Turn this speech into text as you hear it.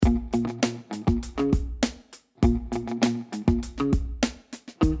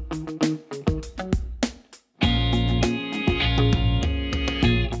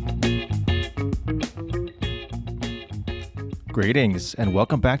Greetings and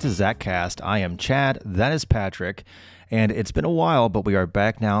welcome back to ZachCast. I am Chad, that is Patrick, and it's been a while, but we are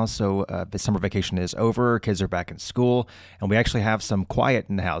back now. So the summer vacation is over, kids are back in school, and we actually have some quiet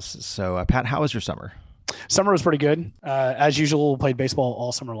in the house. So Pat, how was your summer? Summer was pretty good. As usual, played baseball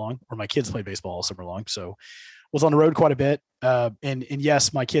all summer long, or my kids played baseball all summer long. So was on the road quite a bit. And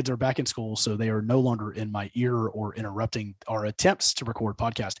yes, my kids are back in school, so they are no longer in my ear or interrupting our attempts to record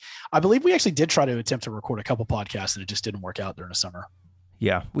podcast. I believe we actually did try to attempt to record a couple podcasts and it just didn't work out during the summer.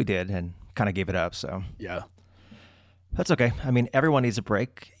 Yeah, we did and kind of gave it up. So yeah, that's okay. I mean, everyone needs a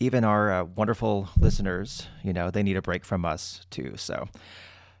break. Even our wonderful listeners, they need a break from us too.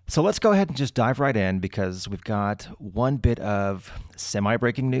 So let's go ahead and just dive right in because we've got one bit of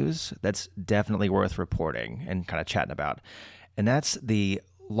semi-breaking news that's definitely worth reporting and kind of chatting about. And that's the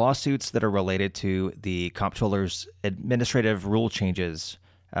lawsuits that are related to the comptroller's administrative rule changes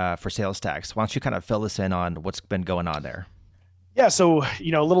for sales tax. Why don't you kind of fill us in on what's been going on there? Yeah. So, a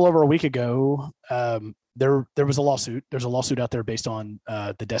little over a week ago, there was a lawsuit. There's a lawsuit out there based on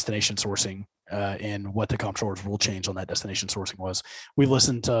the destination sourcing and what the comptroller's rule change on that destination sourcing was.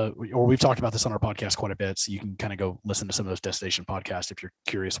 We've talked about this on our podcast quite a bit, so you can kind of go listen to some of those destination podcasts if you're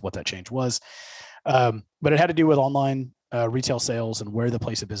curious what that change was. But it had to do with online retail sales and where the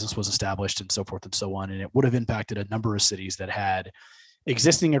place of business was established and so forth and so on. And it would have impacted a number of cities that had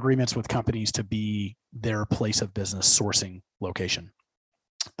existing agreements with companies to be their place of business sourcing location.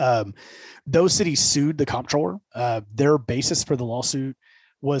 Those cities sued the comptroller. Their basis for the lawsuit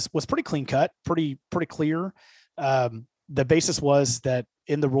was pretty clean cut, pretty clear. The basis was that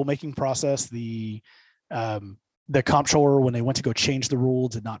in the rulemaking process, the comptroller, when they went to go change the rule,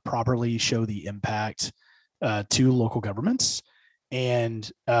 did not properly show the impact to local governments,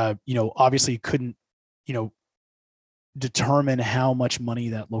 and obviously couldn't determine how much money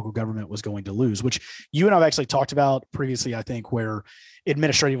that local government was going to lose, which you and I've actually talked about previously, I think, where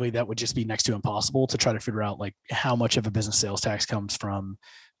administratively that would just be next to impossible to try to figure out like how much of a business sales tax comes from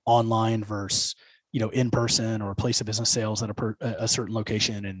online versus, in person or place of business sales at a certain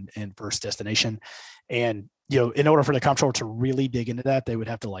location and versus destination. And, in order for the comptroller to really dig into that, they would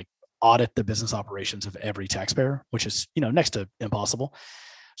have to like audit the business operations of every taxpayer, which is, next to impossible.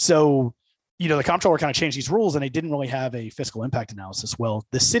 So, the comptroller kind of changed these rules and they didn't really have a fiscal impact analysis. Well,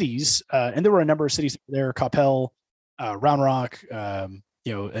 the cities, and there were a number of cities there, Coppell, Round Rock, a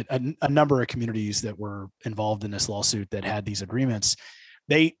number of communities that were involved in this lawsuit that had these agreements.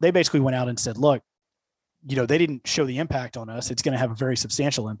 They basically went out and said, look, they didn't show the impact on us. It's going to have a very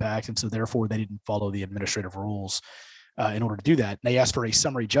substantial impact. And so therefore they didn't follow the administrative rules in order to do that. And they asked for a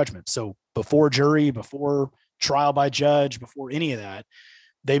summary judgment. So before jury, before trial by judge, before any of that,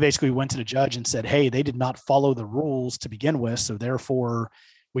 they basically went to the judge and said, hey, they did not follow the rules to begin with. So therefore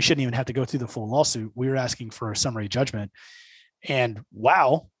we shouldn't even have to go through the full lawsuit. We were asking for a summary judgment. And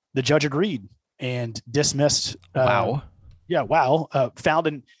wow, the judge agreed and dismissed. Wow. Found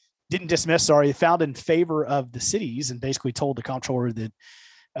in favor of the cities and basically told the comptroller that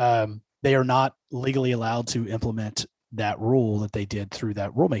they are not legally allowed to implement that rule that they did through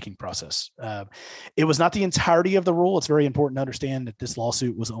that rulemaking process. It was not the entirety of the rule. It's very important to understand that this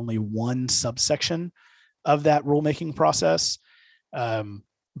lawsuit was only one subsection of that rulemaking process.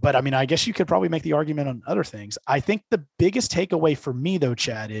 But I mean, I guess you could probably make the argument on other things. I think the biggest takeaway for me though,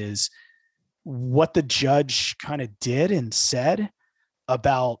 Chad, is what the judge kind of did and said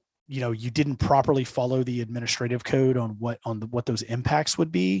about, you didn't properly follow the administrative code on what those impacts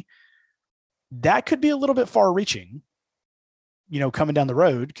would be. That could be a little bit far reaching, coming down the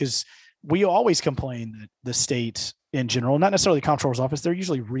road, because we always complain that the state in general, not necessarily the comptroller's office, they're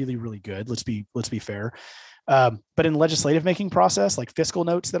usually really, really good. Let's be fair. But in legislative making process, like fiscal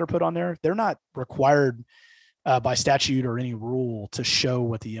notes that are put on there, they're not required by statute or any rule to show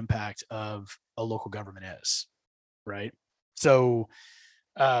what the impact of a local government is. Right. So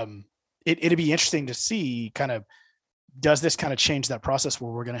it'd be interesting to see kind of, does this kind of change that process where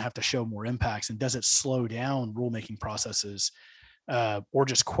we're going to have to show more impacts, and does it slow down rulemaking processes or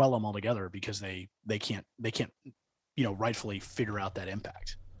just quell them altogether because they can't rightfully figure out that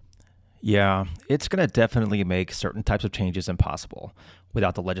impact? Yeah, it's going to definitely make certain types of changes impossible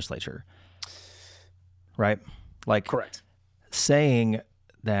without the legislature, right? Like, correct. Saying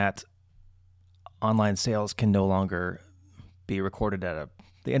that online sales can no longer be recorded at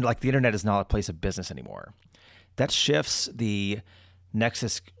the internet is not a place of business anymore. That shifts the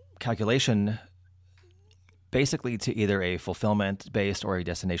nexus calculation basically to either a fulfillment-based or a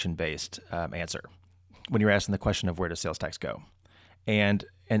destination-based answer when you're asking the question of where does sales tax go. And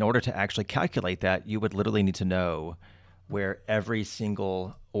in order to actually calculate that, you would literally need to know where every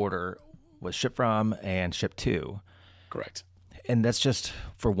single order was shipped from and shipped to. Correct. And that's just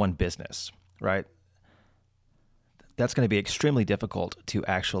for one business, right? That's going to be extremely difficult to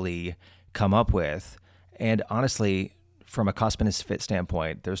actually come up with. And honestly, from a cost benefit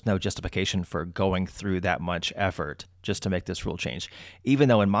standpoint, there's no justification for going through that much effort just to make this rule change. Even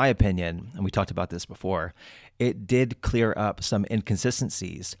though, in my opinion, and we talked about this before, it did clear up some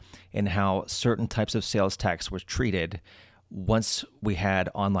inconsistencies in how certain types of sales tax were treated once we had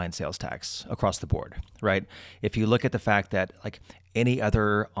online sales tax across the board, right? If you look at the fact that like any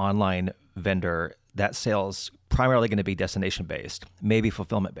other online vendor, that sales primarily going to be destination based, maybe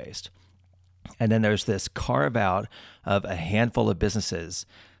fulfillment based. And then there's this carve out of a handful of businesses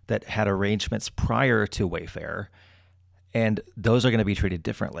that had arrangements prior to Wayfair, and those are going to be treated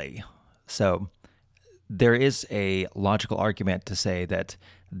differently. So there is a logical argument to say that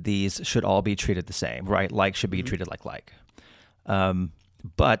these should all be treated the same, right? Like should be treated like.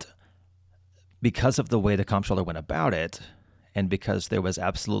 But because of the way the comptroller went about it, and because there was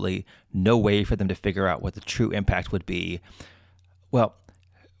absolutely no way for them to figure out what the true impact would be, well,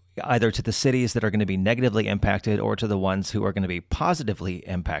 either to the cities that are going to be negatively impacted or to the ones who are going to be positively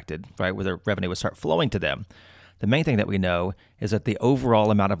impacted, right, where the revenue would start flowing to them. The main thing that we know is that the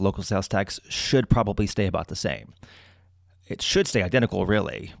overall amount of local sales tax should probably stay about the same. It should stay identical,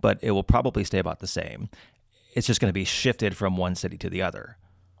 really, but it will probably stay about the same. It's just going to be shifted from one city to the other.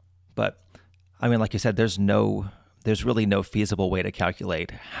 But, I mean, like you said, there's really no feasible way to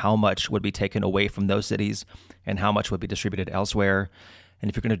calculate how much would be taken away from those cities and how much would be distributed elsewhere. And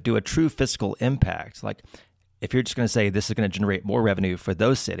if you're going to do a true fiscal impact, like if you're just going to say this is going to generate more revenue for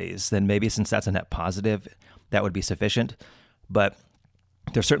those cities, then maybe since that's a net positive, that would be sufficient. But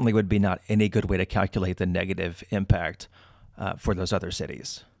there certainly would be not any good way to calculate the negative impact for those other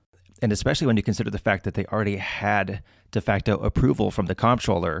cities. And especially when you consider the fact that they already had de facto approval from the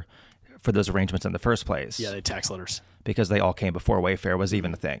comptroller for those arrangements in the first place. Yeah, they tax letters. Because they all came before Wayfair was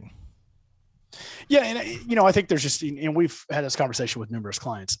even a thing. Yeah, and I think there's just, and we've had this conversation with numerous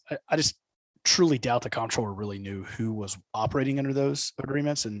clients. I just truly doubt the comptroller really knew who was operating under those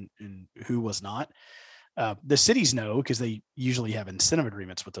agreements and who was not. The cities know because they usually have incentive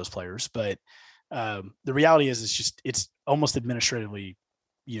agreements with those players, but the reality is it's almost administratively,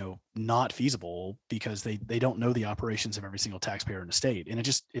 not feasible because they don't know the operations of every single taxpayer in the state, and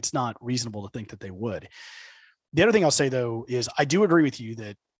it's not reasonable to think that they would. The other thing I'll say though is I do agree with you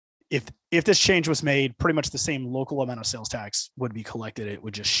that if this change was made, pretty much the same local amount of sales tax would be collected. It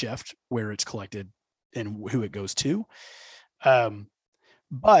would just shift where it's collected and who it goes to.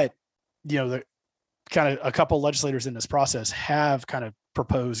 But the kind of a couple legislators in this process have kind of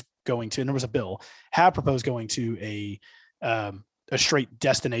proposed going to, and there was a bill, have proposed going to a straight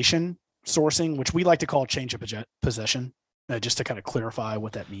destination sourcing, which we like to call change of possession, just to kind of clarify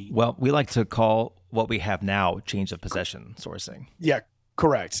what that means. Well, we like to call what we have now change of possession sourcing. Yeah,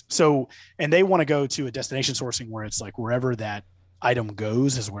 correct. So, and they want to go to a destination sourcing where it's like wherever that item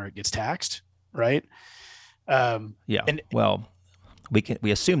goes is where it gets taxed, right? Yeah. And well,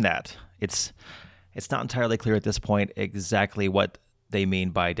 we assume that it's not entirely clear at this point exactly what they mean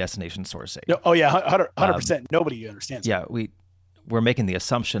by destination sourcing. Oh yeah, 100%. Nobody understands. Yeah, we're making the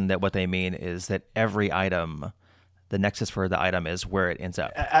assumption that what they mean is that every item, the nexus for the item is where it ends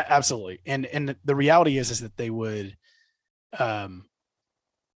up. Absolutely. And the reality is that they would,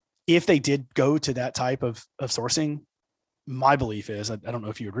 if they did go to that type of sourcing, my belief is, I don't know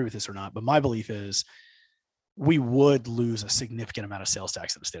if you agree with this or not, but my belief is we would lose a significant amount of sales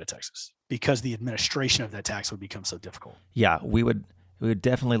tax in the state of Texas because the administration of that tax would become so difficult. Yeah, we would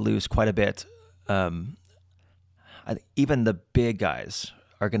definitely lose quite a bit. Even the big guys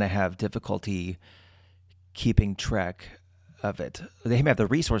are going to have difficulty keeping track of it. They may have the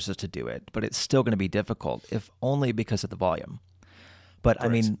resources to do it, but it's still going to be difficult, if only because of the volume. But correct.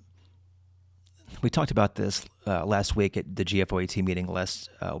 I mean, we talked about this last week at the GFOAT meeting last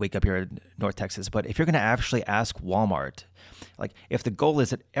week up here in North Texas. But if you're going to actually ask Walmart, like if the goal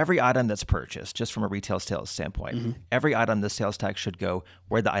is that every item that's purchased, just from a retail sales standpoint, every item the sales tax should go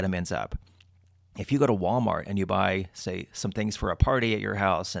where the item ends up. If you go to Walmart and you buy, say, some things for a party at your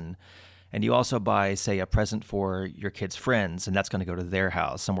house, and you also buy, say, a present for your kids' friends, and that's going to go to their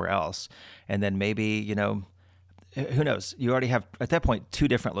house somewhere else, and then maybe, who knows? You already have, at that point, two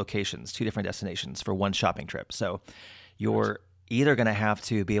different locations, two different destinations for one shopping trip. So you're either going to have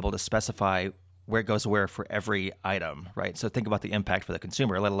to be able to specify where it goes where for every item, right? So think about the impact for the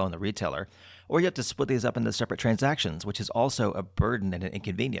consumer, let alone the retailer. Or you have to split these up into separate transactions, which is also a burden and an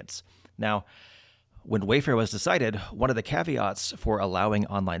inconvenience. Now, when Wayfair was decided, one of the caveats for allowing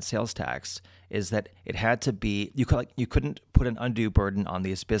online sales tax is that it had to be, you couldn't put an undue burden on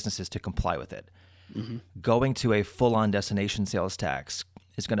these businesses to comply with it. Mm-hmm. Going to a full-on destination sales tax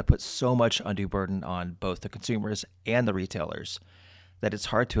is going to put so much undue burden on both the consumers and the retailers that it's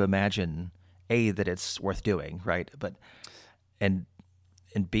hard to imagine, A, that it's worth doing, right? But and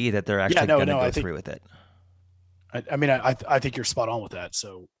B, that they're actually going to go through with it. I think you're spot on with that.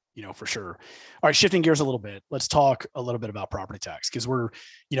 So, for sure. All right, shifting gears a little bit. Let's talk a little bit about property tax, because we're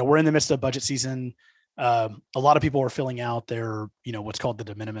in the midst of budget season. A lot of people are filling out their, what's called the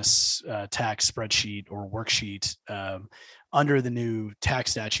de minimis tax spreadsheet or worksheet under the new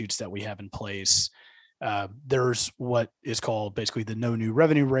tax statutes that we have in place. There's what is called basically the no new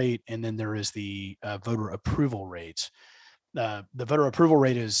revenue rate, and then there is the voter approval rate. The voter approval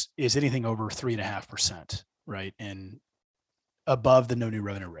rate is anything over 3.5%, right, and above the no new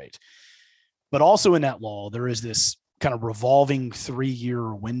revenue rate. But also in that law, there is this kind of revolving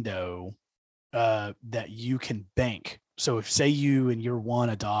 3-year window that you can bank. So if, say, you in year one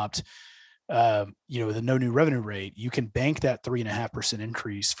adopt, the no new revenue rate, you can bank that 3.5%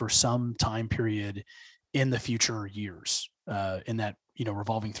 increase for some time period in the future years in that,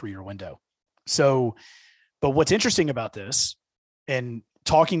 revolving 3-year window. So, but what's interesting about this, and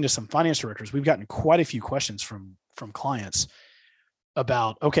talking to some finance directors, we've gotten quite a few questions from clients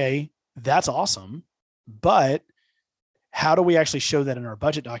about, okay, that's awesome, but how do we actually show that in our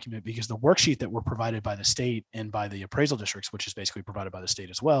budget document? Because the worksheet that we're provided by the state and by the appraisal districts, which is basically provided by the state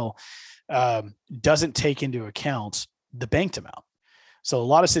as well, doesn't take into account the banked amount. So a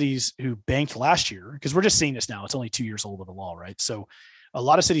lot of cities who banked last year, because we're just seeing this now, it's only 2 years old of the law, right? So a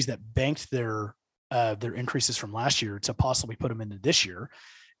lot of cities that banked their increases from last year to possibly put them into this year,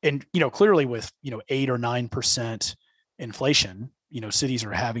 and clearly with 8 or 9% inflation, cities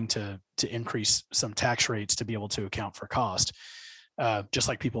are having to increase some tax rates to be able to account for cost, just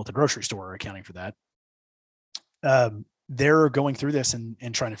like people at the grocery store are accounting for that. They're going through this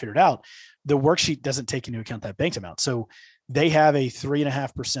and trying to figure it out. The worksheet doesn't take into account that banked amount. So they have a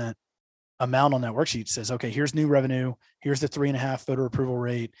 3.5% amount on that worksheet. Says, okay, here's new revenue. Here's the 3.5 voter approval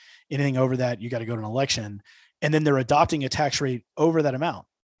rate. Anything over that, you got to go to an election. And then they're adopting a tax rate over that amount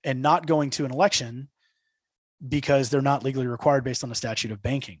and not going to an election because they're not legally required based on the statute of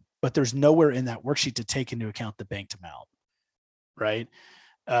banking. But there's nowhere in that worksheet to take into account the banked amount, right?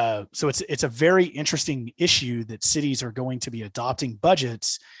 So it's a very interesting issue that cities are going to be adopting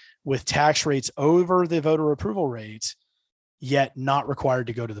budgets with tax rates over the voter approval rate, yet not required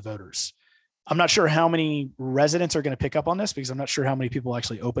to go to the voters. I'm not sure how many residents are going to pick up on this, because I'm not sure how many people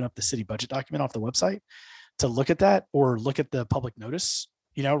actually open up the city budget document off the website to look at that or look at the public notice,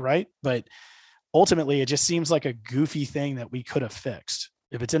 right? But ultimately, it just seems like a goofy thing that we could have fixed.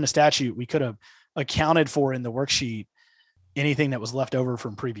 If it's in the statute, we could have accounted for in the worksheet anything that was left over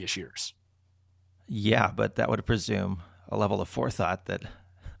from previous years. Yeah, but that would presume a level of forethought that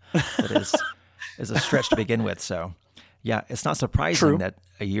is a stretch to begin with. So, yeah, it's not surprising that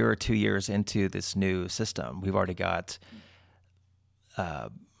a year or 2 years into this new system, we've already got a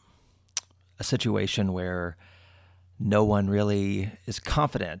situation where no one really is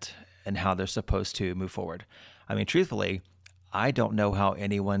confident in how they're supposed to move forward. I mean, truthfully, I don't know how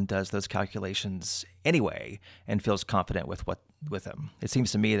anyone does those calculations anyway and feels confident with them. It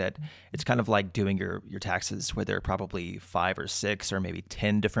seems to me that it's kind of like doing your taxes, where there are probably 5 or 6 or maybe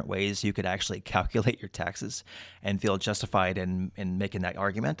 10 different ways you could actually calculate your taxes and feel justified in making that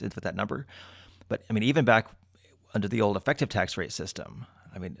argument with that number. But I mean, even back under the old effective tax rate system,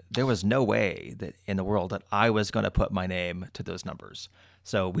 I mean, there was no way that in the world that I was going to put my name to those numbers.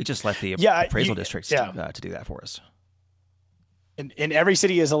 So we just let the appraisal districts to do that for us. And every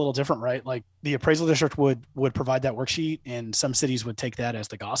city is a little different, right? Like the appraisal district would provide that worksheet, and some cities would take that as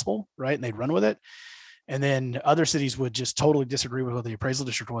the gospel, right? And they'd run with it. And then other cities would just totally disagree with what the appraisal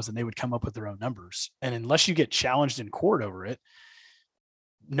district was, and they would come up with their own numbers. And unless you get challenged in court over it,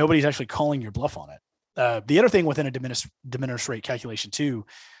 nobody's actually calling your bluff on it. The other thing within a diminished rate calculation too,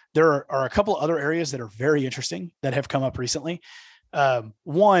 there are a couple of other areas that are very interesting that have come up recently.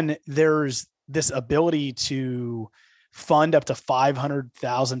 One, there's this ability to fund up to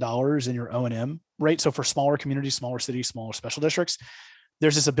 $500,000 in your O&M rate. So for smaller communities, smaller cities, smaller special districts,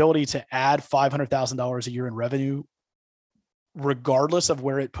 there's this ability to add $500,000 a year in revenue, regardless of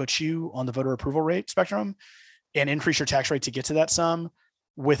where it puts you on the voter approval rate spectrum, and increase your tax rate to get to that sum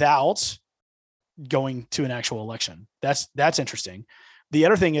without going to an actual election. That's interesting. The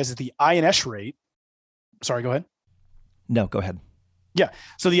other thing is that the INS rate. Sorry, go ahead. No, go ahead. Yeah.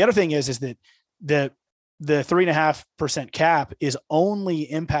 So the other thing is that the 3.5% cap is only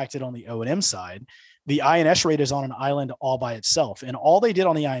impacted on the O&M side. The INS rate is on an island all by itself. And all they did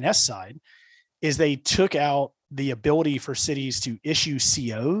on the INS side is they took out the ability for cities to issue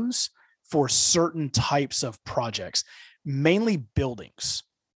COs for certain types of projects, mainly buildings,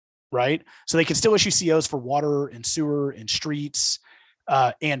 right? So they can still issue COs for water and sewer and streets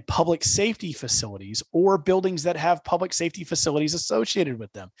and public safety facilities, or buildings that have public safety facilities associated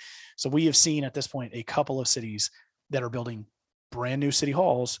with them. So we have seen at this point a couple of cities that are building brand new city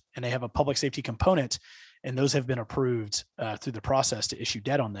halls, and they have a public safety component, and those have been approved through the process to issue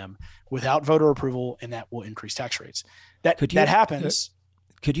debt on them without voter approval, and that will increase tax rates. That happens.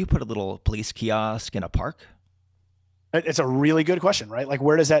 Could you put a little police kiosk in a park? It's a really good question, right? Like,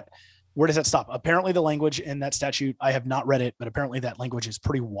 where does that stop? Apparently the language in that statute, I have not read it, but apparently that language is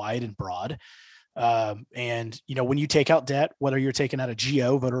pretty wide and broad. And when you take out debt, whether you're taking out a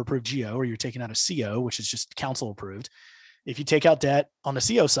GO, voter approved GO, or you're taking out a CO, which is just council approved, if you take out debt on the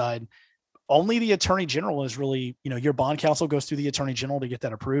CO side, only the attorney general is really, your bond counsel goes through the attorney general to get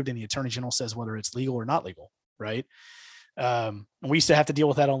that approved, and the attorney general says whether it's legal or not legal, right? And we used to have to deal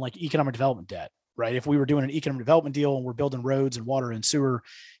with that on like economic development debt, right? If we were doing an economic development deal and we're building roads and water and sewer,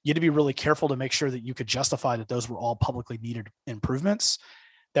 you had to be really careful to make sure that you could justify that those were all publicly needed improvements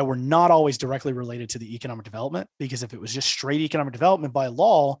that were not always directly related to the economic development. Because if it was just straight economic development by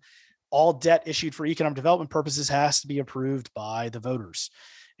law, all debt issued for economic development purposes has to be approved by the voters.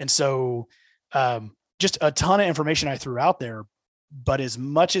 And so just a ton of information I threw out there, but as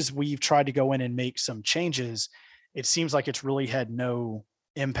much as we've tried to go in and make some changes, it seems like it's really had no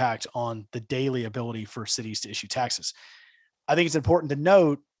impact on the daily ability for cities to issue taxes. I think it's important to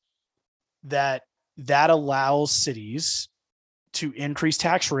note that allows cities to increase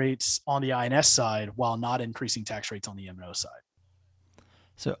tax rates on the INS side while not increasing tax rates on the M&O side.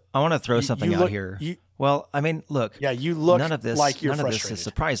 So I want to throw something out here. Well, I mean, look. Yeah, you look none of this, like you're none frustrated. of this is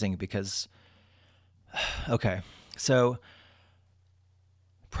surprising because, okay, so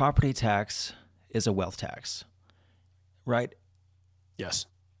property tax is a wealth tax, right? Yes.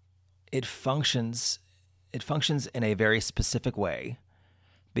 It functions in a very specific way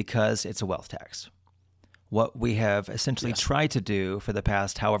because it's a wealth tax. What we have essentially tried to do for the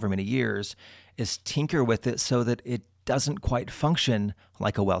past however many years is tinker with it so that it doesn't quite function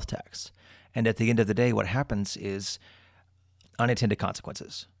like a wealth tax. And at the end of the day, what happens is unintended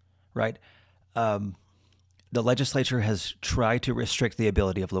consequences, right? The legislature has tried to restrict the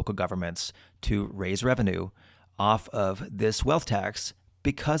ability of local governments to raise revenue off of this wealth tax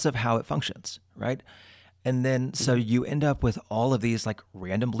because of how it functions, right? And then so you end up with all of these like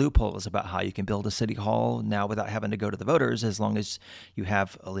random loopholes about how you can build a city hall now without having to go to the voters, as long as you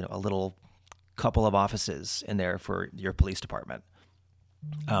have a little couple of offices in there for your police department,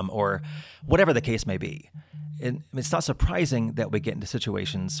 or whatever the case may be. And it's not surprising that we get into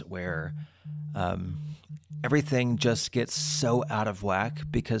situations where everything just gets so out of whack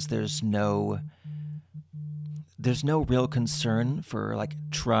because there's no real concern for like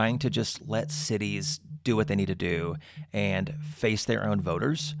trying to just let cities do what they need to do and face their own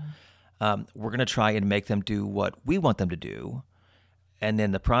voters. We're going to try and make them do what we want them to do. And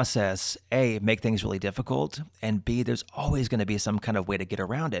then the process, A, make things really difficult, and B, there's always going to be some kind of way to get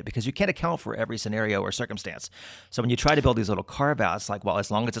around it because you can't account for every scenario or circumstance. So when you try to build these little carve-outs, like, well,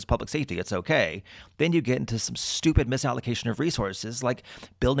 as long as it's public safety, it's okay, then you get into some stupid misallocation of resources, like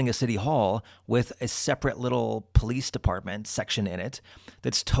building a city hall with a separate little police department section in it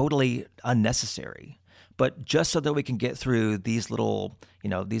that's totally unnecessary. But just so that we can get through these little,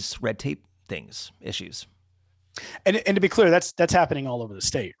 these red tape issues. And to be clear, that's happening all over the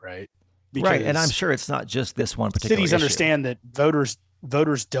state, right? Because right, and I'm sure it's not just this one particular cities issue. Understand that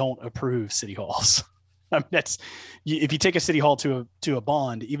voters don't approve city halls. I mean, if you take a city hall to a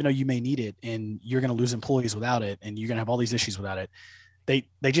bond, even though you may need it and you're going to lose employees without it, and you're going to have all these issues without it,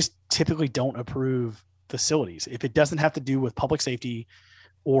 they just typically don't approve facilities. If it doesn't have to do with public safety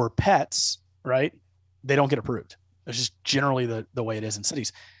or pets, right? They don't get approved. That's just generally the way it is in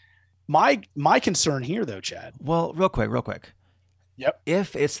cities. My concern here, though, Chad. Well, real quick. Yep.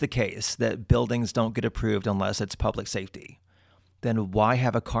 If it's the case that buildings don't get approved unless it's public safety, then why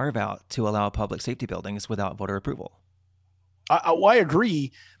have a carve out to allow public safety buildings without voter approval? I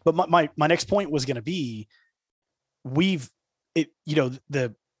agree, but my next point was going to be, the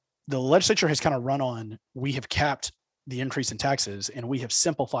legislature has kind of run on, we have capped the increase in taxes and we have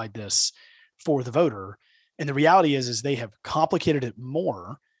simplified this for the voter, and the reality is they have complicated it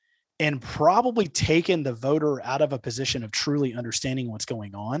more and probably taken the voter out of a position of truly understanding what's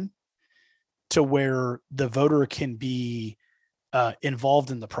going on to where the voter can be involved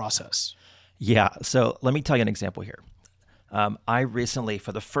in the process. Yeah. So let me tell you an example here. I recently,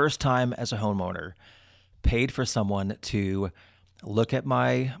 for the first time as a homeowner, paid for someone to look at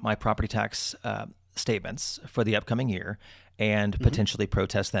my property tax statements for the upcoming year and potentially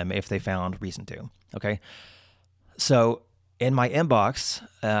protest them if they found reason to. Okay. So in my inbox,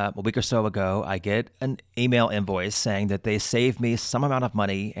 a week or so ago, I get an email invoice saying that they saved me some amount of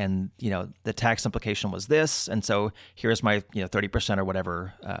money, and the tax implication was this, and so here's my 30% or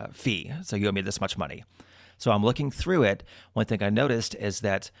whatever fee. So you owe me this much money. So I'm looking through it. One thing I noticed is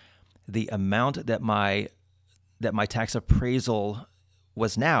that the amount that my tax appraisal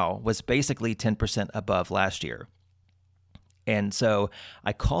was basically 10% above last year. And so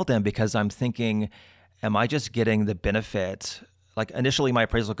I called them because I'm thinking, am I just getting the benefit? Like initially my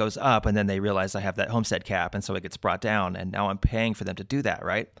appraisal goes up and then they realize I have that homestead cap, and so it gets brought down, and now I'm paying for them to do that,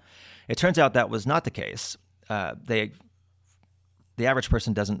 right? It turns out that was not the case. The average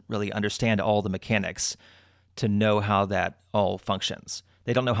person doesn't really understand all the mechanics to know how that all functions.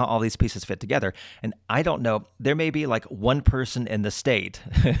 They don't know how all these pieces fit together. And I don't know, there may be like one person in the state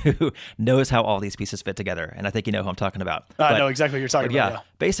who knows how all these pieces fit together. And I think you know who I'm talking about. I know exactly what you're talking about. Yeah,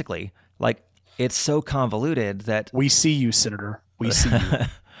 basically, like it's so convoluted that we see you, Senator. We see you.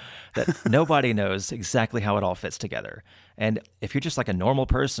 that nobody knows exactly how it all fits together. And if you're just like a normal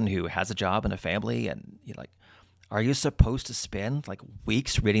person who has a job and a family, and you're like, are you supposed to spend like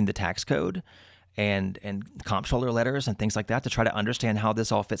weeks reading the tax code and comptroller letters and things like that to try to understand how this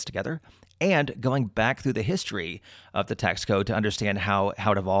all fits together, and going back through the history of the tax code to understand how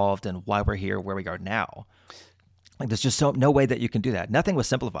it evolved and why we're here where we are now? Like there's just no way that you can do that. Nothing was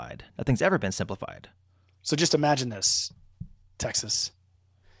simplified. Nothing's ever been simplified. So just imagine this, Texas.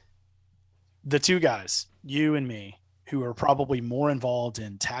 The two guys, you and me, who are probably more involved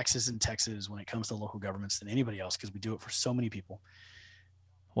in taxes in Texas when it comes to local governments than anybody else, because we do it for so many people.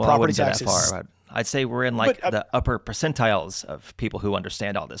 Well, I wouldn't go that far. I'd say we're in like the upper percentiles of people who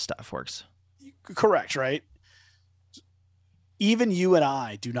understand all this stuff works. Correct, right? Even you and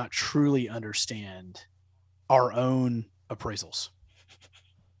I do not truly understand our own appraisals.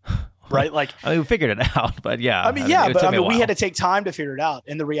 Right? Like, I mean, we figured it out, but yeah. I mean, we had to take time to figure it out.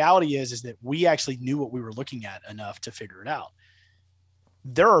 And the reality is that we actually knew what we were looking at enough to figure it out.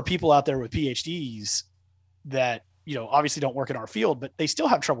 There are people out there with PhDs that, obviously don't work in our field, but they still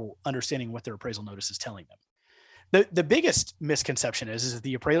have trouble understanding what their appraisal notice is telling them. The biggest misconception is that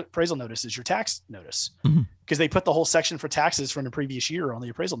the appraisal notice is your tax notice, because they put the whole section for taxes from the previous year on the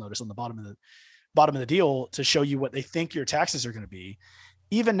appraisal notice on the bottom of the deal to show you what they think your taxes are going to be,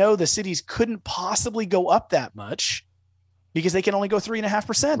 even though the cities couldn't possibly go up that much because they can only go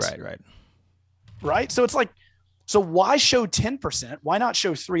 3.5%. Right. So it's like, so why show 10%? Why not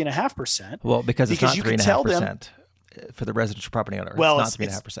show 3.5%? Well, because it's not 3.5% for the residential property owner. Well, it's not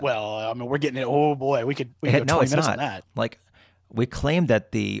 3.5%. Well, I mean, we're getting it. Oh boy, we could go 20 minutes on that. Like we claim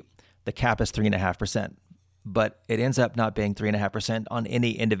that the cap is 3.5%, but it ends up not being 3.5% on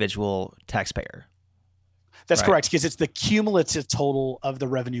any individual taxpayer. That's correct, because it's the cumulative total of the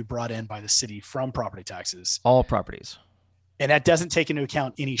revenue brought in by the city from property taxes. All properties. And that doesn't take into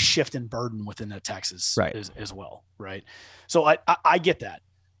account any shift in burden within the taxes as well, right? So I get that,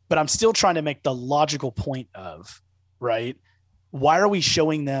 but I'm still trying to make the logical point of, right, why are we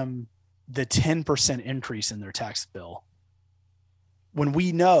showing them the 10% increase in their tax bill when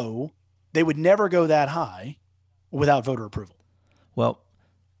we know they would never go that high without voter approval? Well,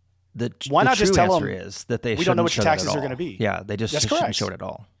 why not just tell them is that they we don't know what your taxes are going to be? Yeah, they just shouldn't show it at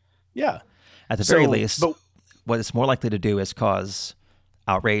all. Yeah. At the very least, what it's more likely to do is cause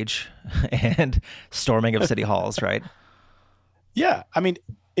outrage and storming of city halls, right? Yeah. I mean,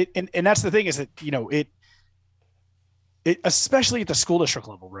 and that's the thing is that, it especially at the school district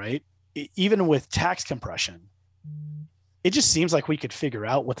level, right? Even with tax compression, it just seems like we could figure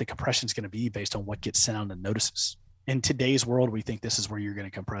out what the compression is going to be based on what gets sent out in notices. In today's world, we think this is where you're going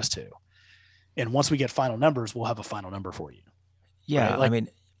to compress to. And once we get final numbers, we'll have a final number for you. Yeah. Right? I mean,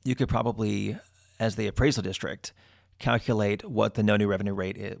 you could probably, as the appraisal district, calculate what the no new revenue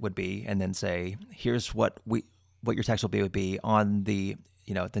rate would be, and then say, here's what your tax would be on the,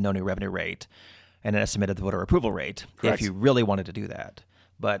 the no new revenue rate, and an estimate of the voter approval rate. Correct. If you really wanted to do that.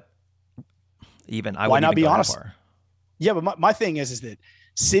 But even I wouldn't even go that far. Yeah, but my thing is that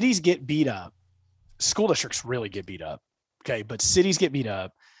cities get beat up. School districts really get beat up. Okay. But cities get beat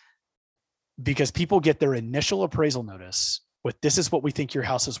up because people get their initial appraisal notice with, this is what we think your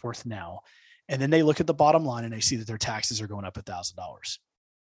house is worth now. And then they look at the bottom line and they see that their taxes are going up $1,000.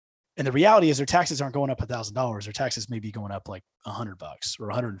 And the reality is their taxes aren't going up $1,000. Their taxes may be going up like $100 or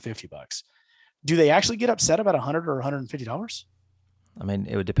 $150. Do they actually get upset about $100 or $150? I mean,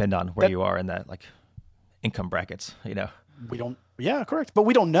 it would depend on where you are in that like income brackets, We don't. Yeah, correct. But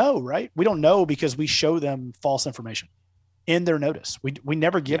we don't know, right? We don't know because we show them false information in their notice. We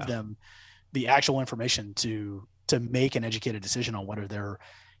never give them the actual information to to make an educated decision on whether they're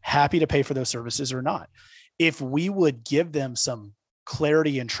happy to pay for those services or not. If we would give them some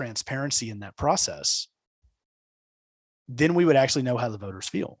clarity and transparency in that process, then we would actually know how the voters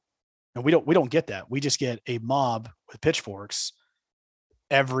feel. And we don't get that. We just get a mob with pitchforks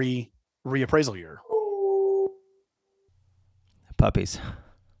every reappraisal year. Puppies.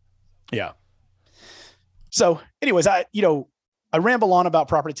 Yeah. So anyways, I ramble on about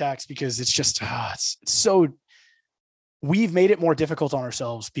property tax because it's just, it's so, we've made it more difficult on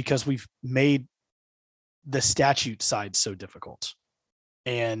ourselves because we've made the statute side so difficult.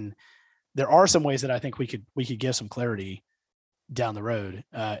 And there are some ways that I think we could give some clarity down the road.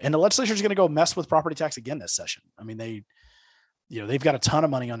 And the legislature is going to go mess with property tax again this session. I mean, they've got a ton of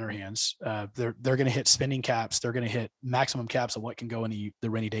money on their hands. They're going to hit spending caps. They're going to hit maximum caps of what can go in the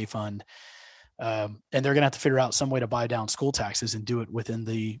rainy day fund. And they're going to have to figure out some way to buy down school taxes and do it within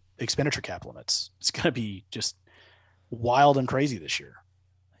the expenditure cap limits. It's going to be just wild and crazy this year.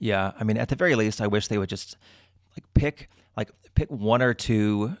 Yeah. I mean, at the very least, I wish they would just pick one or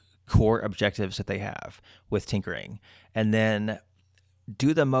two core objectives that they have with tinkering, and then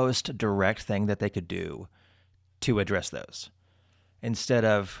do the most direct thing that they could do to address those, instead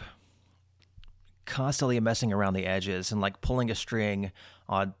of constantly messing around the edges and pulling a string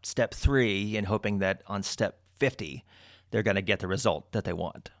on step 3 and hoping that on step 50 they're going to get the result that they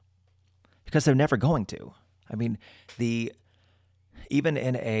want, because they're never going to. I mean, even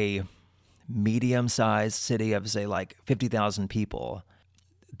in a medium-sized city of, say, 50,000 people,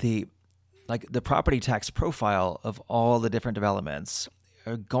 the property tax profile of all the different developments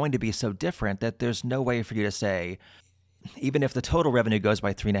are going to be so different that there's no way for you to say, even if the total revenue goes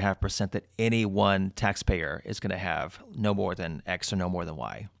by 3.5%, that any one taxpayer is going to have no more than X or no more than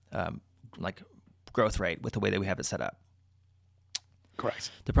Y, growth rate with the way that we have it set up.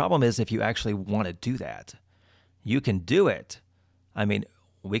 Correct. The problem is, if you actually want to do that, you can do it. I mean,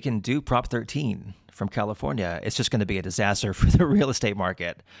 we can do Prop 13 from California. It's just going to be a disaster for the real estate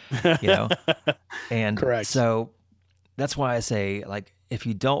market, And correct. So that's why I say, if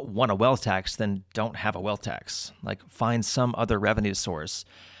you don't want a wealth tax, then don't have a wealth tax. Find some other revenue source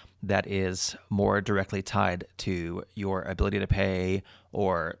that is more directly tied to your ability to pay,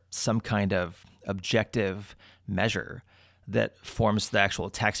 or some kind of objective measure that forms the actual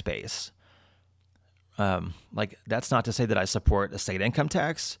tax base. That's not to say that I support a state income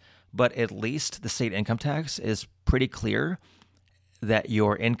tax, but at least the state income tax is pretty clear that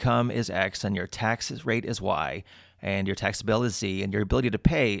your income is X and your tax rate is Y and your tax bill is Z and your ability to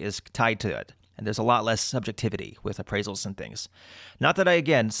pay is tied to it. And there's a lot less subjectivity with appraisals and things. Not that I,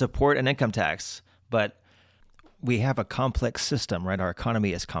 again, support an income tax, but we have a complex system, right? Our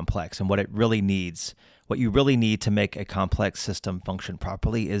economy is complex, and what you really need to make a complex system function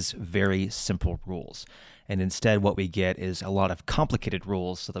properly is very simple rules. And instead, what we get is a lot of complicated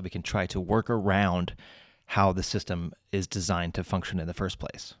rules so that we can try to work around how the system is designed to function in the first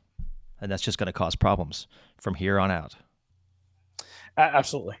place. And that's just going to cause problems from here on out.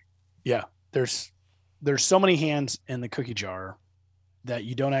 Absolutely. Yeah. There's so many hands in the cookie jar that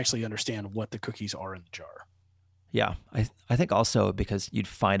you don't actually understand what the cookies are in the jar. Yeah. I think also because you'd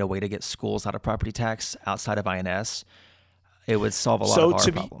find a way to get schools out of property tax outside of INS, it would solve a lot of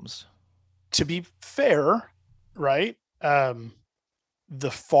our problems. To be fair, right?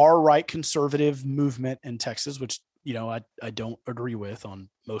 The far right conservative movement in Texas, which, I don't agree with on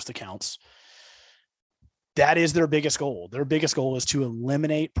most accounts, that is their biggest goal. Their biggest goal is to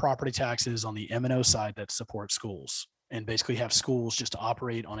eliminate property taxes on the M&O side that support schools, and basically have schools just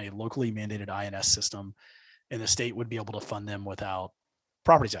operate on a locally mandated INS system, and the state would be able to fund them without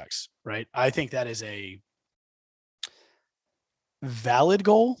property tax, right? I think that is a valid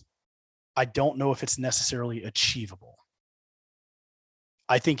goal. I don't know if it's necessarily achievable.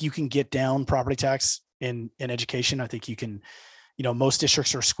 I think you can get down property tax in education. I think you can, most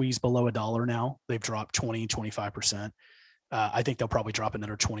districts are squeezed below $1 now. They've dropped 20, 25%. I think they'll probably drop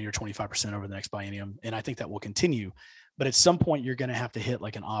another 20 or 25% over the next biennium. And I think that will continue. But at some point, you're going to have to hit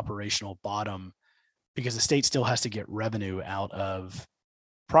an operational bottom, because the state still has to get revenue out of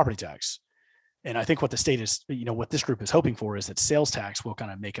property tax. And I think what the state is, what this group is hoping for is that sales tax will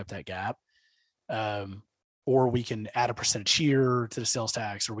kind of make up that gap. Or we can add a percentage here to the sales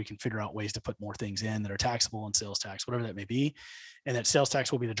tax, or we can figure out ways to put more things in that are taxable in sales tax, whatever that may be. And that sales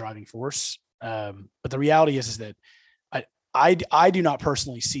tax will be the driving force. But the reality is that I do not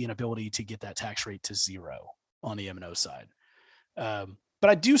personally see an ability to get that tax rate to 0 on the M&O side. But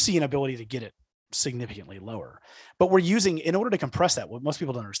I do see an ability to get it significantly lower. But we're using, in order to compress that, what most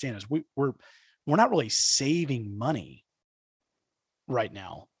people don't understand is we're not really saving money right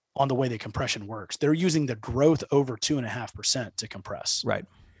now. on the way the compression works. They're using the growth over 2.5% to compress. Right.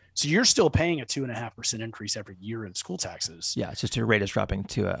 So you're still paying a 2.5% increase every year in school taxes. Yeah, it's just your rate is dropping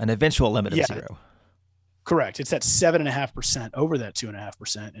to an eventual limit of 0. Correct. It's at 7.5% over that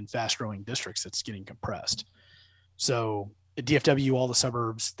 2.5% in fast growing districts that's getting compressed. So DFW, all the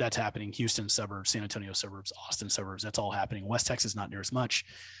suburbs, that's happening. Houston suburbs, San Antonio suburbs, Austin suburbs, that's all happening. West Texas, not near as much.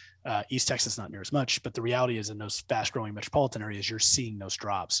 East Texas, not near as much. But the reality is in those fast growing metropolitan areas, you're seeing those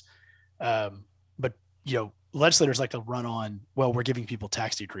drops. But, legislators like to run on, well, we're giving people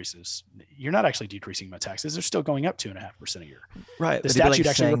tax decreases. You're not actually decreasing my taxes. They're still going up 2.5% a year. Right. The statute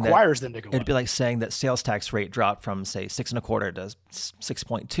actually requires them to go up. It'd be like saying that sales tax rate dropped from, say, 6.25 to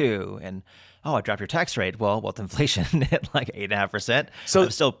 6.2, and I dropped your tax rate. Well, with inflation at like 8.5%, so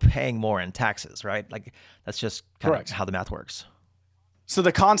I'm still paying more in taxes, right? Like that's just kind of how the math works. So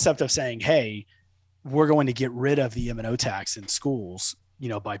the concept of saying, hey, we're going to get rid of the M&O tax in schools,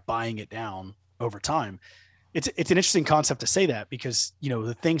 by buying it down over time. It's an interesting concept to say that because,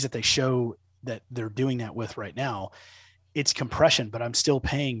 the things that they show that they're doing that with right now, it's compression, but I'm still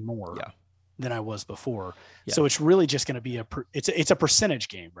paying more than I was before. Yeah. So it's really just going to be it's a percentage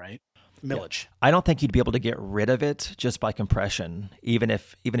game, right? Millage. Yeah. I don't think you'd be able to get rid of it just by compression. Even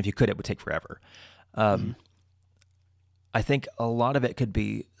if you could, it would take forever. I think a lot of it could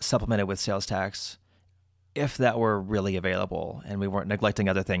be supplemented with sales tax if that were really available and we weren't neglecting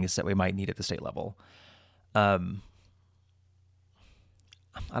other things that we might need at the state level. I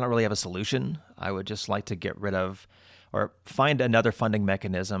don't really have a solution. I would just like to get rid of or find another funding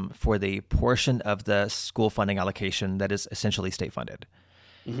mechanism for the portion of the school funding allocation that is essentially state funded.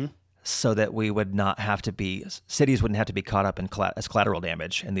 Mm-hmm. So that we would not have to cities wouldn't have to be caught up in as collateral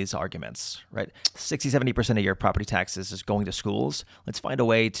damage in these arguments, right? 60-70% of your property taxes is going to schools. Let's find a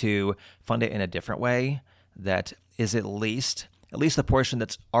way to fund it in a different way that is at least the portion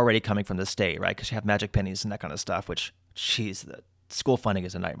that's already coming from the state, right? Because you have magic pennies and that kind of stuff, which, the school funding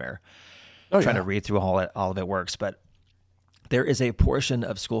is a nightmare. Trying to read through all of it works, but there is a portion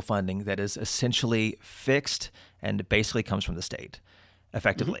of school funding that is essentially fixed and basically comes from the state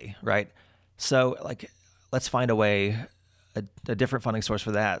effectively, right? So let's find a way, a different funding source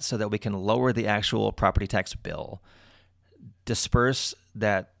for that so that we can lower the actual property tax bill, disperse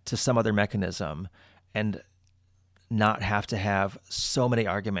that to some other mechanism, and not have to have so many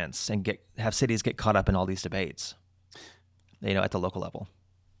arguments and have cities get caught up in all these debates, at the local level.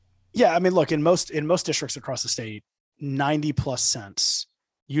 Yeah. I mean, look, in most districts across the state, 90 plus cents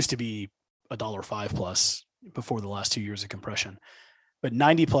used to be $1.05 plus before the last 2 years of compression, but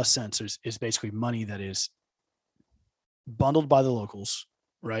 90 plus cents is basically money that is bundled by the locals,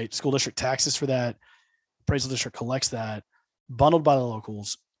 right? School district taxes for that, appraisal district collects that, bundled by the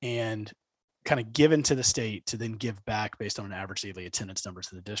locals, and kind of given to the state to then give back based on an average daily attendance numbers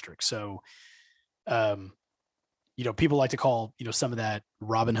to the district. So, people like to call, some of that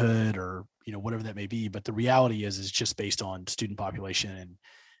Robin Hood or, whatever that may be, but the reality is just based on student population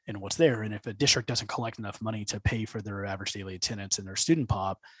and what's there. And if a district doesn't collect enough money to pay for their average daily attendance and their student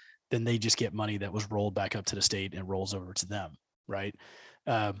pop, then they just get money that was rolled back up to the state and rolls over to them. Right.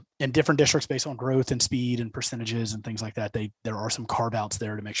 And different districts based on growth and speed and percentages and things like that, there are some carve outs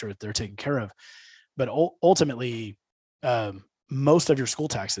there to make sure that they're taken care of. But ultimately, most of your school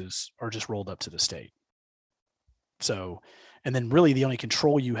taxes are just rolled up to the state. So, and then really the only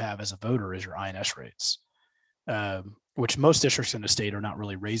control you have as a voter is your INS rates, which most districts in the state are not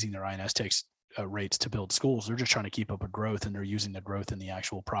really raising their INS tax rates to build schools. They're just trying to keep up with growth, and they're using the growth in the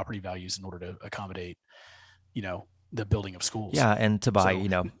actual property values in order to accommodate, the building of schools. Yeah, and to buy,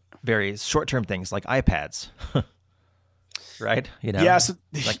 very short-term things like iPads, right? Yeah, so,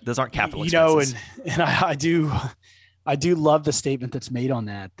 those aren't capital expenses. And I do love the statement that's made on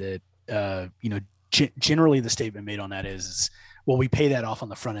that. Generally the statement made on that is, well, we pay that off on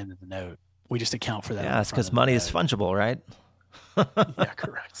the front end of the note. We just account for that. Yeah, it's because money is fungible, right? Yeah,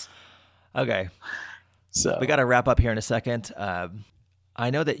 correct. Okay. So we got to wrap up here in a second. I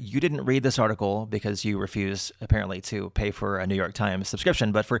know that you didn't read this article because you refuse, apparently, to pay for a New York Times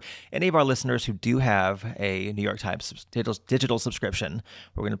subscription. But for any of our listeners who do have a New York Times digital subscription,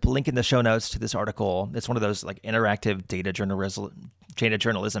 we're going to link in the show notes to this article. It's one of those interactive data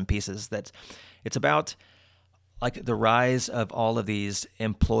journalism pieces that it's about the rise of all of these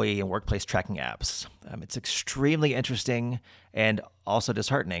employee and workplace tracking apps. It's extremely interesting and also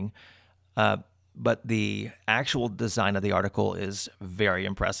disheartening. But the actual design of the article is very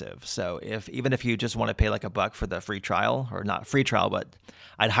impressive. So even if you just want to pay $1 for the free trial, or not free trial, but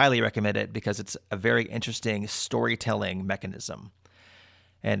I'd highly recommend it because it's a very interesting storytelling mechanism.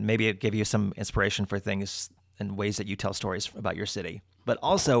 And maybe it give you some inspiration for things and ways that you tell stories about your city. But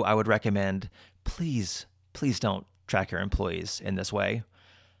also, I would recommend, please, please don't track your employees in this way.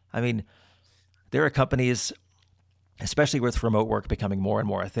 I mean, there are companies, especially with remote work becoming more and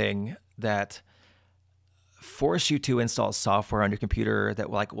more a thing, that force you to install software on your computer that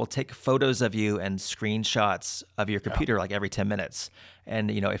will take photos of you and screenshots of your computer like every 10 minutes.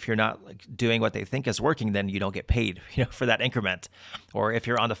 And, if you're not doing what they think is working, then you don't get paid, for that increment. Or if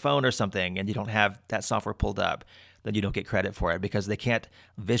you're on the phone or something and you don't have that software pulled up, then you don't get credit for it because they can't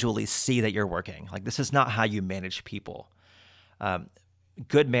visually see that you're working. Like, this is not how you manage people.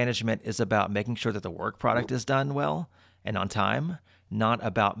 Good management is about making sure that the work product is done well and on time, not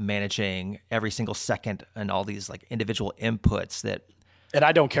about managing every single second and all these individual inputs that. And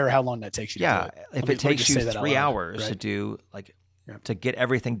I don't care how long that takes you. Yeah. To do it. If it takes you 3 hours right? to do to get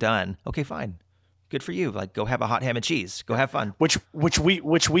everything done, okay, fine. Good for you. Go have a hot ham and cheese. Go have fun. Which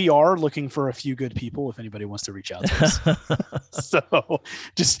we are looking for a few good people if anybody wants to reach out to us. So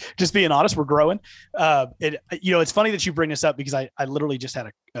just being honest, we're growing. It's funny that you bring this up because I literally just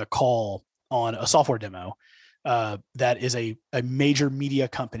had a call on a software demo that is a major media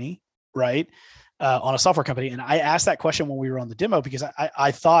company, right? On a software company. And I asked that question when we were on the demo because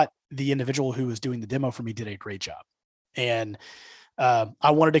I thought the individual who was doing the demo for me did a great job. And I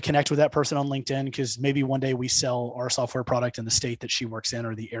wanted to connect with that person on LinkedIn because maybe one day we sell our software product in the state that she works in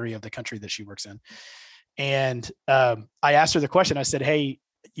or the area of the country that she works in. And I asked her the question. I said, hey,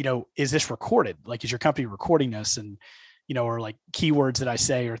 is this recorded? Is your company recording this? And, or keywords that I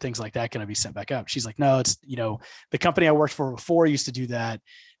say or things like that going to be sent back up? She's like, no, it's, the company I worked for before used to do that.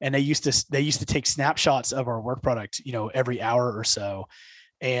 And they used to take snapshots of our work product, every hour or so.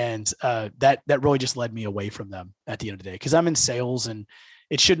 And that really just led me away from them at the end of the day, because I'm in sales and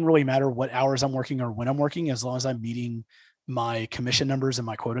it shouldn't really matter what hours I'm working or when I'm working, as long as I'm meeting my commission numbers and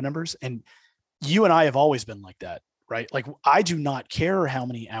my quota numbers. And you and I have always been like that, right? I do not care how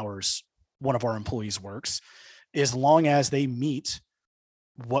many hours one of our employees works, as long as they meet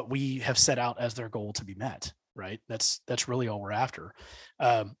what we have set out as their goal to be met, right? That's really all we're after.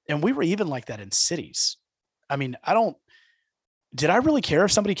 And we were even like that in cities. I mean, did I really care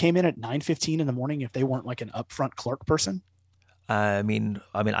if somebody came in at 9:15 in the morning if they weren't an upfront clerk person? I mean,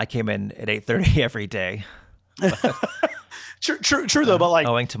 I came in at 8:30 every day. True though, but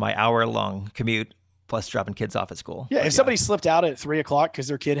owing to my hour-long commute plus dropping kids off at school. Yeah, if somebody slipped out at 3:00 because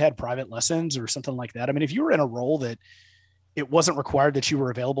their kid had private lessons or something like that. I mean, if you were in a role that it wasn't required that you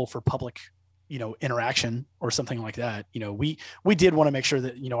were available for public, interaction or something like that, we did want to make sure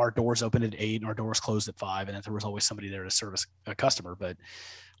that, our doors opened at 8 and our doors closed at 5 and that there was always somebody there to service a customer. But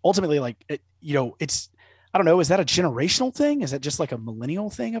ultimately, it's, I don't know, is that a generational thing? Is that just a millennial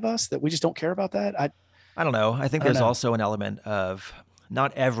thing of us that we just don't care about that? I don't know. I think there's also an element of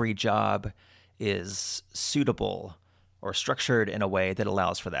not every job is suitable or structured in a way that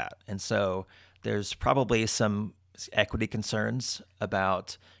allows for that. And so there's probably some equity concerns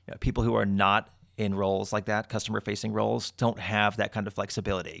about people who are not in roles like that, customer-facing roles, don't have that kind of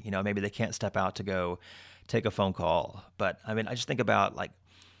flexibility. Maybe they can't step out to go take a phone call. But I mean, I just think about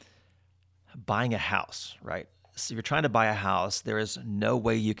buying a house, right? So if you're trying to buy a house, there is no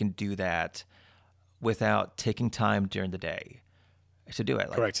way you can do that without taking time during the day to do it.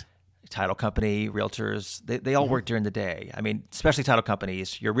 Correct. Title company, realtors, they all work during the day. I mean, especially title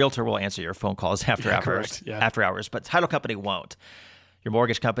companies, your realtor will answer your phone calls after hours, but title company won't. Your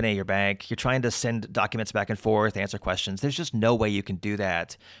mortgage company, your bank, you're trying to send documents back and forth, answer questions. There's just no way you can do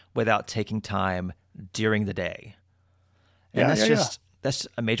that without taking time during the day. And that's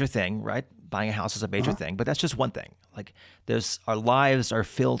a major thing, right? Buying a house is a major thing, but that's just one thing. Our lives are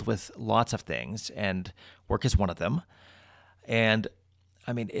filled with lots of things, and work is one of them. And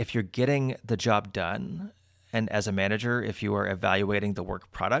I mean, if you're getting the job done, and as a manager, if you are evaluating the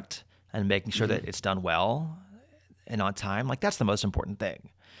work product and making sure that it's done well and on time, that's the most important thing.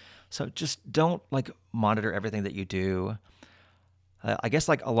 So just don't monitor everything that you do. I guess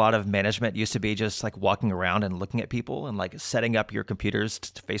a lot of management used to be just walking around and looking at people and setting up your computers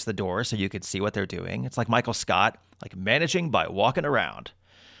to face the door so you could see what they're doing. It's like Michael Scott, managing by walking around.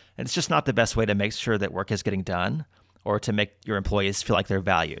 And it's just not the best way to make sure that work is getting done, or to make your employees feel like they're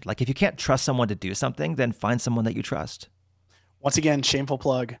valued. If you can't trust someone to do something, then find someone that you trust. Once again, shameful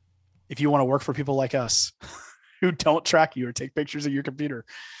plug. If you want to work for people like us who don't track you or take pictures of your computer,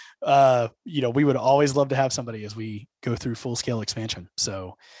 we would always love to have somebody as we go through full scale expansion.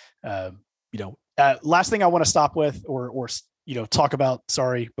 So, last thing I want to stop with or talk about,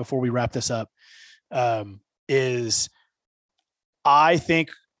 before we wrap this up, is I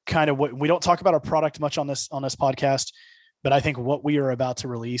think kind of what we don't talk about our product much on this podcast, But I think what we are about to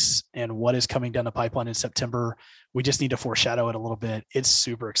release and what is coming down the pipeline in September, we just need to foreshadow it a little bit. It's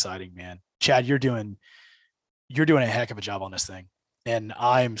super exciting, man. Chad, you're doing a heck of a job on this thing. And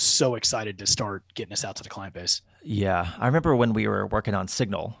I'm so excited to start getting this out to the client base. Yeah, I remember when we were working on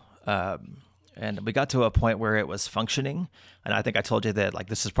Signal, and we got to a point where it was functioning, and I think I told you that like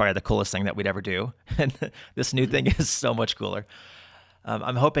this is probably the coolest thing that we'd ever do, and this new thing is so much cooler.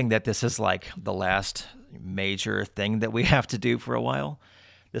 I'm hoping that this is like the last major thing that we have to do for a while.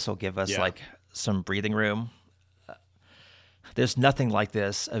 This will give us like some breathing room. There's nothing like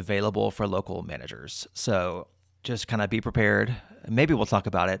this available for local managers, so just kind of be prepared. Maybe we'll talk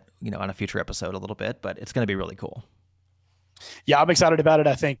about it, on a future episode a little bit, but it's going to be really cool. Yeah, I'm excited about it.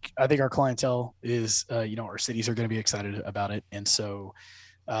 I think our clientele is, our cities are going to be excited about it. And so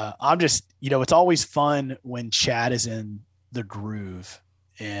I'm just, it's always fun when Chad is in the groove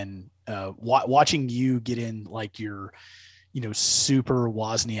and watching you get in like your, super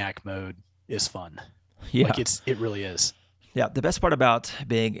Wozniak mode is fun. Yeah. Like it really is. Yeah. The best part about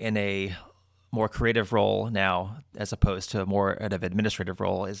being in a more creative role now, as opposed to more of an administrative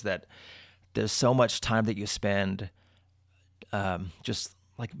role, is that there's so much time that you spend just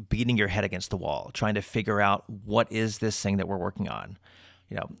like beating your head against the wall, trying to figure out what is this thing that we're working on?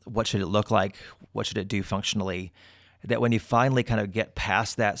 What should it look like? What should it do functionally? That when you finally kind of get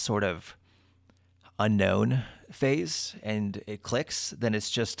past that sort of unknown phase and it clicks, then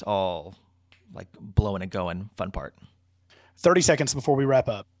it's just all like blowing and going, fun part. 30 seconds before we wrap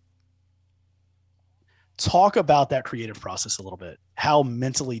up. Talk about that creative process a little bit, how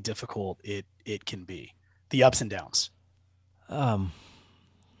mentally difficult it can be, the ups and downs. Wow,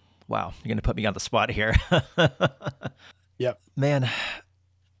 you're going to put me on the spot here. Yep. Man,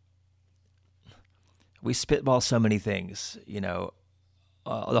 we spitball so many things, the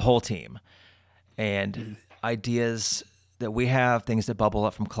whole team, and ideas that we have, things that bubble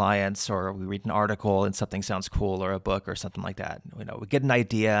up from clients, or we read an article and something sounds cool, or a book or something like that. We get an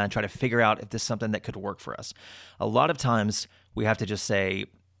idea and try to figure out if this is something that could work for us. A lot of times we have to just say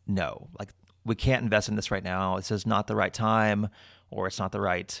no, like we can't invest in this right now. This is not the right time, or it's not the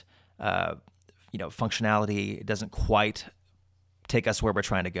right, functionality. It doesn't quite take us where we're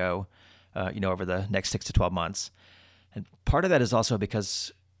trying to go, over the next 6 to 12 months. And part of that is also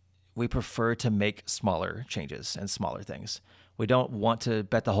because we prefer to make smaller changes and smaller things. We don't want to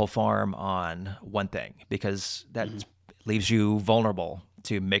bet the whole farm on one thing, because that leaves you vulnerable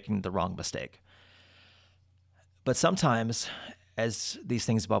to making the wrong mistake. But sometimes as these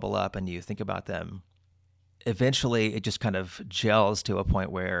things bubble up and you think about them, eventually it just kind of gels to a point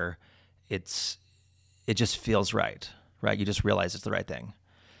where it just feels right? You just realize it's the right thing.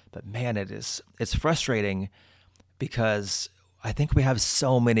 But man, it's frustrating, because I think we have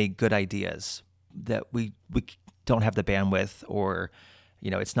so many good ideas that we don't have the bandwidth, or,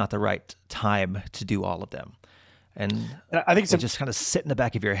 it's not the right time to do all of them. And I think they just kind of sit in the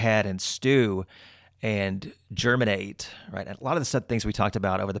back of your head and stew and germinate, right? And a lot of the things we talked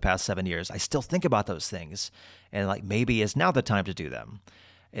about over the past 7 years, I still think about those things, and like, maybe is now the time to do them?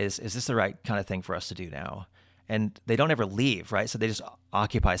 Is this the right kind of thing for us to do now? And they don't ever leave, right? So they just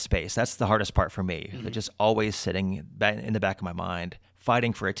occupy space. That's the hardest part for me. They're just always sitting in the back of my mind,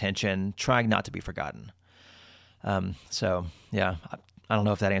 fighting for attention, trying not to be forgotten. So yeah, I don't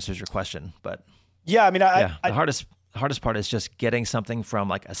know if that answers your question, but yeah, I mean, the hardest part is just getting something from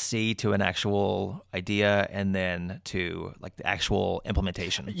like a C to an actual idea, and then to like the actual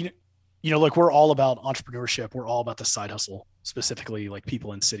implementation. Look, we're all about entrepreneurship. We're all about the side hustle, specifically like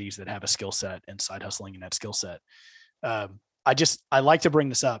people in cities that have a skill set and side hustling in that skill set. I like to bring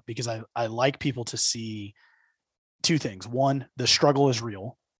this up because I like people to see two things. One, the struggle is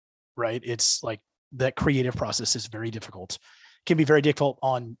real, right? It's like that creative process is very difficult. It can be very difficult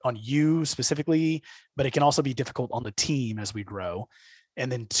on you specifically, but it can also be difficult on the team as we grow.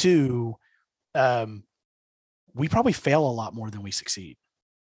 And then two, we probably fail a lot more than we succeed.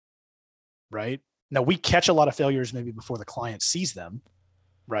 Right? Now we catch a lot of failures maybe before the client sees them,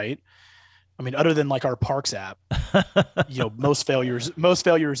 right? I mean, other than like our Parks app, most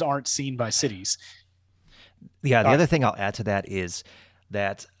failures aren't seen by cities. Yeah. The other thing I'll add to that is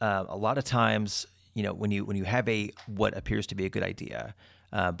that a lot of times, when you have what appears to be a good idea,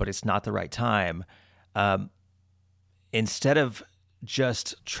 but it's not the right time, instead of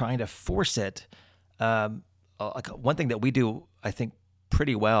just trying to force it, like one thing that we do, I think,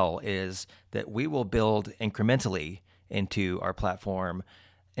 pretty well is that we will build incrementally into our platform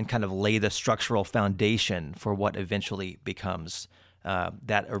and kind of lay the structural foundation for what eventually becomes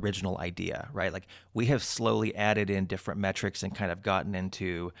that original idea, right? Like we have slowly added in different metrics and kind of gotten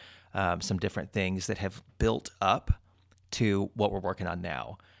into some different things that have built up to what we're working on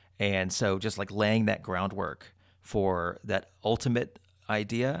now. And so just like laying that groundwork for that ultimate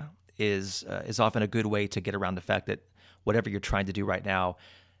idea is often a good way to get around the fact that whatever you're trying to do right now,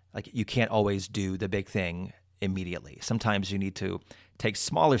 like you can't always do the big thing immediately. Sometimes you need to take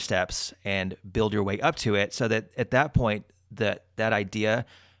smaller steps and build your way up to it so that at that point that idea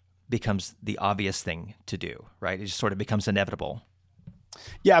becomes the obvious thing to do, right? It just sort of becomes inevitable.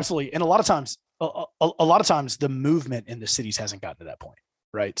 Yeah, absolutely. And a lot of times the movement in the cities hasn't gotten to that point,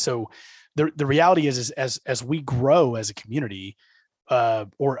 right? So the reality is as we grow as a community,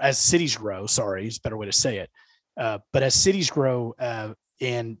 or as cities grow, sorry, it's a better way to say it. But as cities grow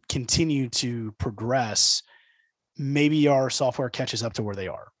and continue to progress, maybe our software catches up to where they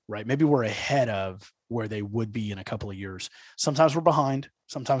are, right? Maybe we're ahead of where they would be in a couple of years. Sometimes we're behind,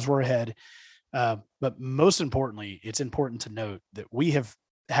 sometimes we're ahead. But most importantly, it's important to note that we have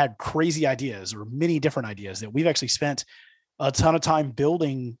had crazy ideas or many different ideas that we've actually spent a ton of time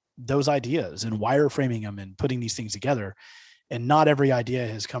building those ideas and wireframing them and putting these things together. And not every idea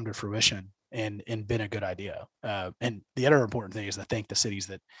has come to fruition and been a good idea. And the other important thing is to thank the cities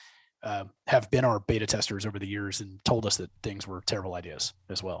that have been our beta testers over the years and told us that things were terrible ideas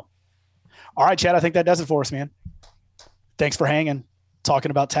as well. All right, Chad, I think that does it for us, man. Thanks for hanging,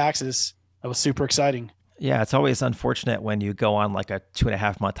 talking about taxes. That was super exciting. Yeah, it's always unfortunate when you go on like a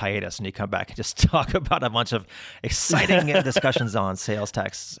 2.5 month hiatus and you come back and just talk about a bunch of exciting discussions on sales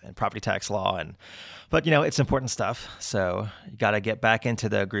tax and property tax law. But it's important stuff. So you got to get back into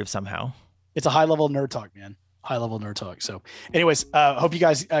the groove somehow. It's a high level nerd talk, man. High level nerd talk. So anyways, hope you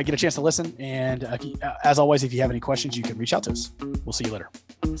guys get a chance to listen. And as always, if you have any questions, you can reach out to us. We'll see you later.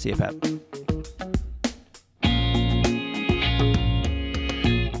 See you, Pat.